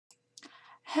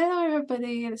Hello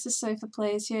everybody, this is Sofa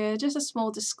Plays here. Just a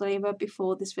small disclaimer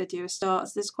before this video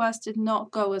starts. This quest did not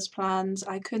go as planned.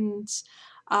 I couldn't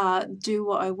do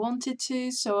what I wanted to,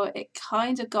 so it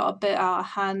kind of got a bit out of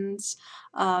hand.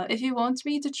 If you want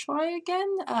me to try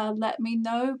again, let me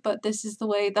know, but this is the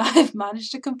way that I've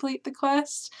managed to complete the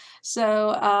quest.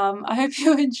 So I hope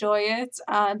you enjoy it,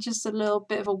 and just a little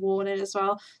bit of a warning as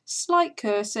well. Slight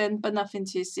cursing, but nothing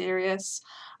too serious.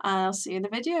 And I'll see you in the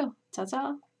video.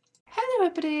 Ta-ta! Hello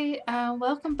everybody and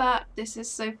welcome back. This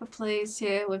is Sofa Plays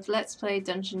here with Let's Play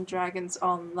Dungeons & Dragons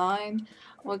Online.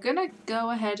 We're gonna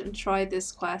go ahead and try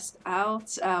this quest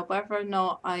out. Whether or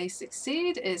not I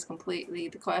succeed is completely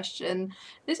the question.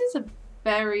 This is a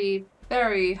very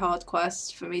hard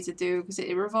quest for me to do because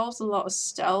it revolves a lot of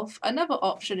stealth. Another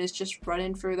option is just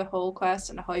running through the whole quest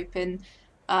and hoping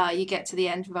you get to the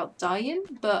end without dying,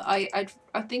 but I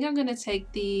think I'm gonna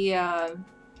take the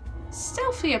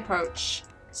stealthy approach.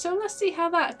 So let's see how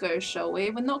that goes, shall we?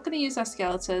 We're not going to use our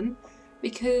skeleton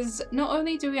because not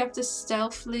only do we have to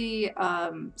stealthily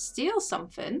steal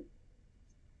something,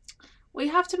 we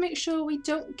have to make sure we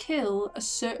don't kill a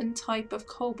certain type of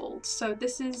kobold. So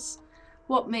this is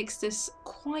what makes this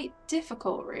quite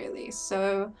difficult, really.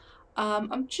 So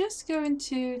I'm just going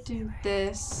to do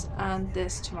this and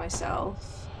this to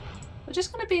myself. We're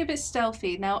just going to be a bit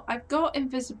stealthy. Now, I've got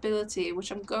invisibility, which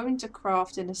I'm going to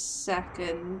craft in a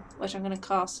second, which I'm going to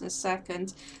cast in a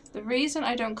second. The reason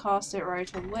I don't cast it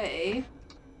right away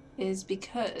is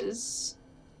because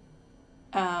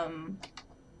it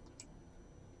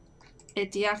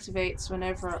deactivates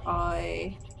whenever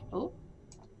I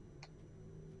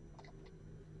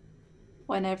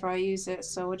use it.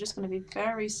 So we're just going to be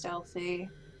very stealthy.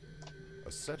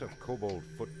 A set of kobold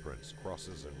footprints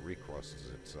crosses and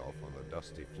recrosses itself on the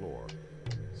dusty floor.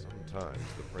 Sometimes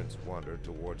the prints wander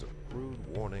towards a crude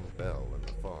warning bell in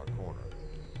the far corner.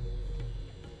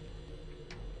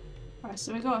 Alright,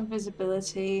 so we got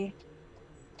invisibility.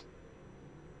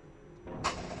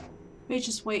 We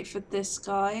just wait for this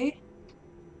guy.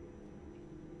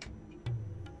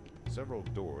 Several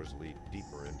doors lead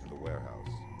deeper into the warehouse.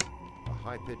 A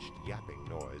high-pitched yapping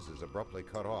noise is abruptly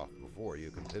cut off before you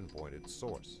can pinpoint its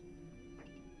source.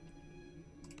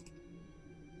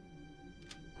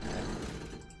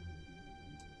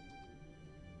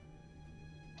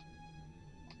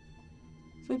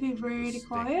 If we be really The stink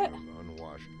quiet. of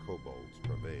unwashed kobolds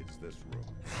pervades this room.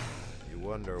 You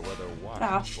wonder whether washed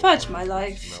Ah, fudge my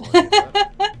life. smell any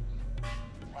better.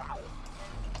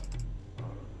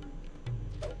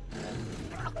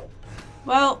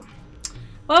 Well,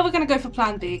 we're gonna go for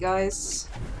plan B, guys.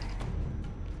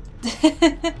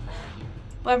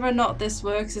 Whether or not this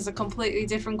works is a completely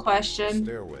different The question.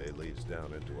 stairway leads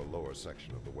down into a lower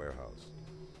section of the warehouse.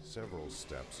 Several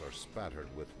steps are spattered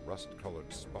with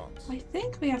rust-colored spots. I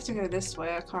think we have to go this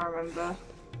way, I can't remember.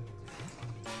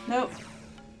 Nope.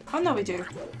 Oh no, we do.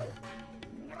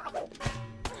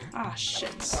 Ah,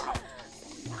 shit.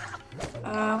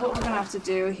 What we're gonna have to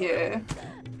do here.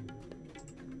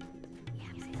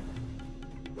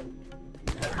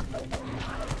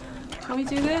 Can we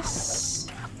do this?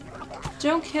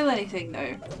 Don't kill anything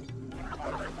though.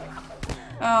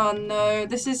 Oh no,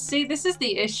 this is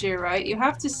the issue, right? You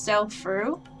have to stealth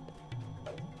through.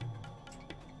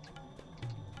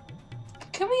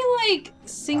 Can we like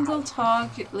single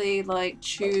targetly like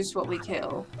choose what we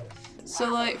kill? So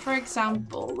like for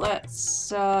example,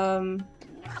 let's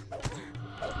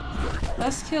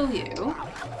kill you.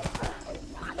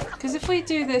 Because if we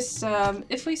do this,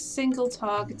 if we single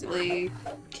targetly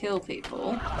kill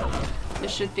people,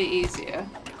 this should be easier.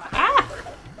 Ah!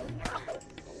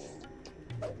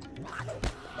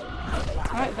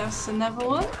 Alright, that's another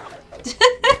one.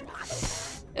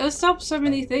 It'll stop so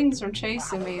many things from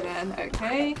chasing me then,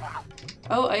 okay?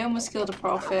 Oh, I almost killed a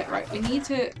prophet. Right, we need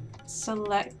to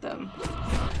select them.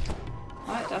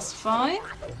 Alright, that's fine.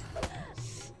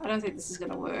 I don't think this is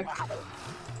gonna work.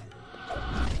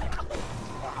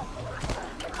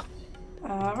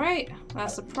 Alright,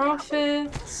 that's the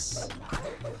prophet.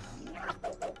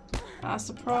 That's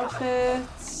the prophet.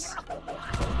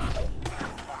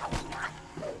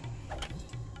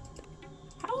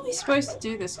 How are we supposed to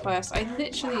do this quest? I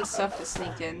literally suck at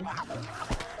sneaking.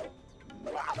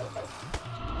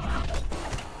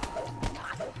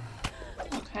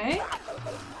 Okay.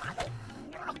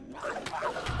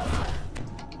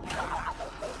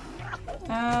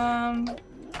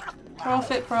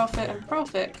 Prophet, prophet, and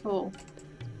prophet. Cool.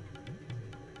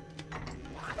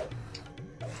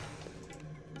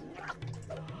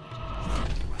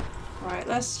 Right,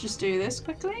 let's just do this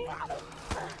quickly.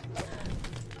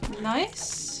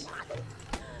 Nice.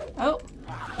 Oh.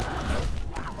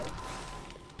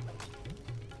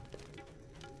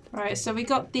 Right, so we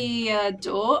got the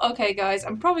door. Okay, guys,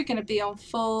 I'm probably going to be on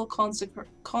full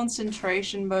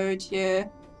concentration mode here.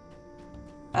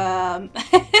 I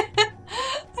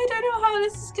don't know how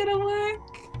this is going to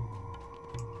work.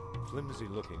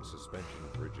 Flimsy-looking suspension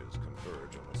bridges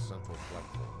converge on a central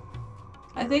platform.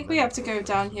 I think we have to go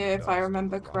down here if I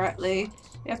remember correctly.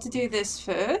 We have to do this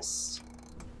first.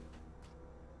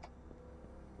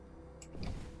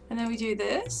 And then we do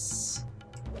this.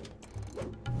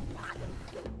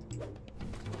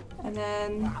 And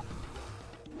then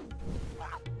I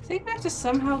think we have to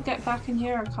somehow get back in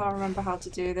here. I can't remember how to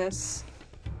do this.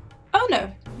 Oh no,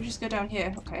 we just go down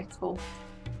here. Okay, cool.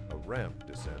 A ramp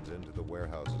descends into the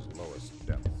warehouse's lowest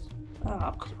depths.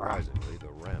 Oh crap. Surprisingly, the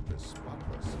ramp is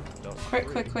spotless and dust Quick,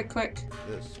 free. quick, quick, quick.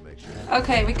 This makes you...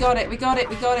 Okay, we got it, we got it,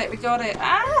 we got it, we got it.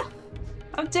 Ah!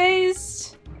 I'm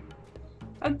dazed.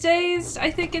 I'm dazed. I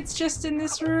think it's just in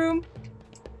this room.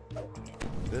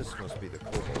 This must be the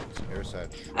kobolds'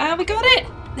 airside shrine. Ah, we got it!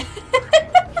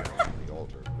 The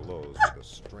altar glows with a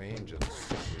strange and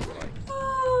sickly light.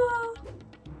 Ah.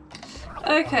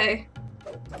 Okay.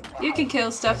 You can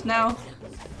kill stuff now.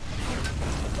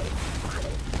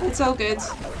 It's all good.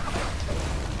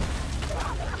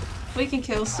 We can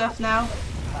kill stuff now.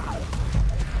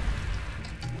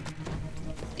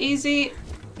 Easy.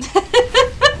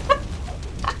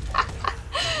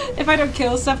 If I don't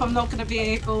kill stuff, I'm not going to be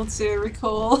able to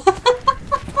recall.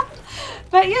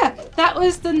 But yeah, that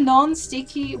was the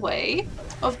non-sticky way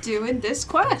of doing this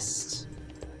quest.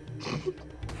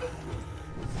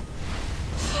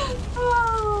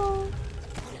 Oh.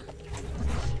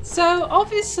 So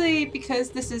obviously,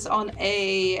 because this is on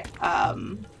a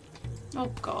oh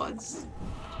god.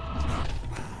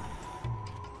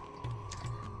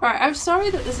 Right, I'm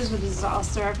sorry that this is a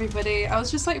disaster, everybody. I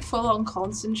was just like full on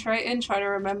concentrating, trying to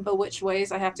remember which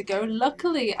ways I have to go.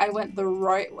 Luckily, I went the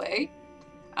right way.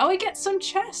 And we get some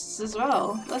chests as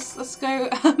well. Let's go.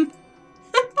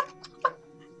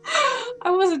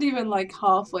 I wasn't even like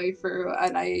halfway through,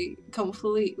 and I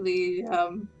completely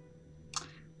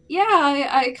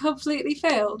I completely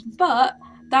failed. But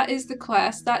that is the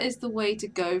quest. That is the way to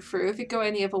go through. If you go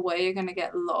any other way, you're gonna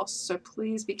get lost. So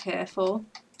please be careful.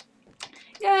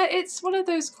 Yeah, it's one of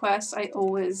those quests I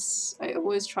always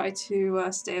try to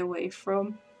stay away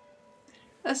from.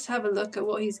 Let's have a look at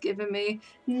what he's given me.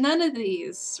 None of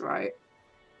these, right,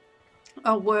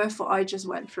 are worth what I just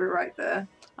went through right there.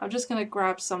 I'm just going to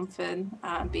grab something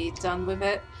and be done with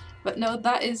it. But no,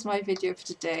 that is my video for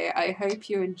today. I hope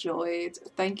you enjoyed.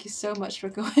 Thank you so much for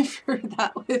going through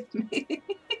that with me.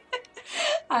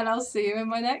 And I'll see you in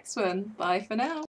my next one. Bye for now.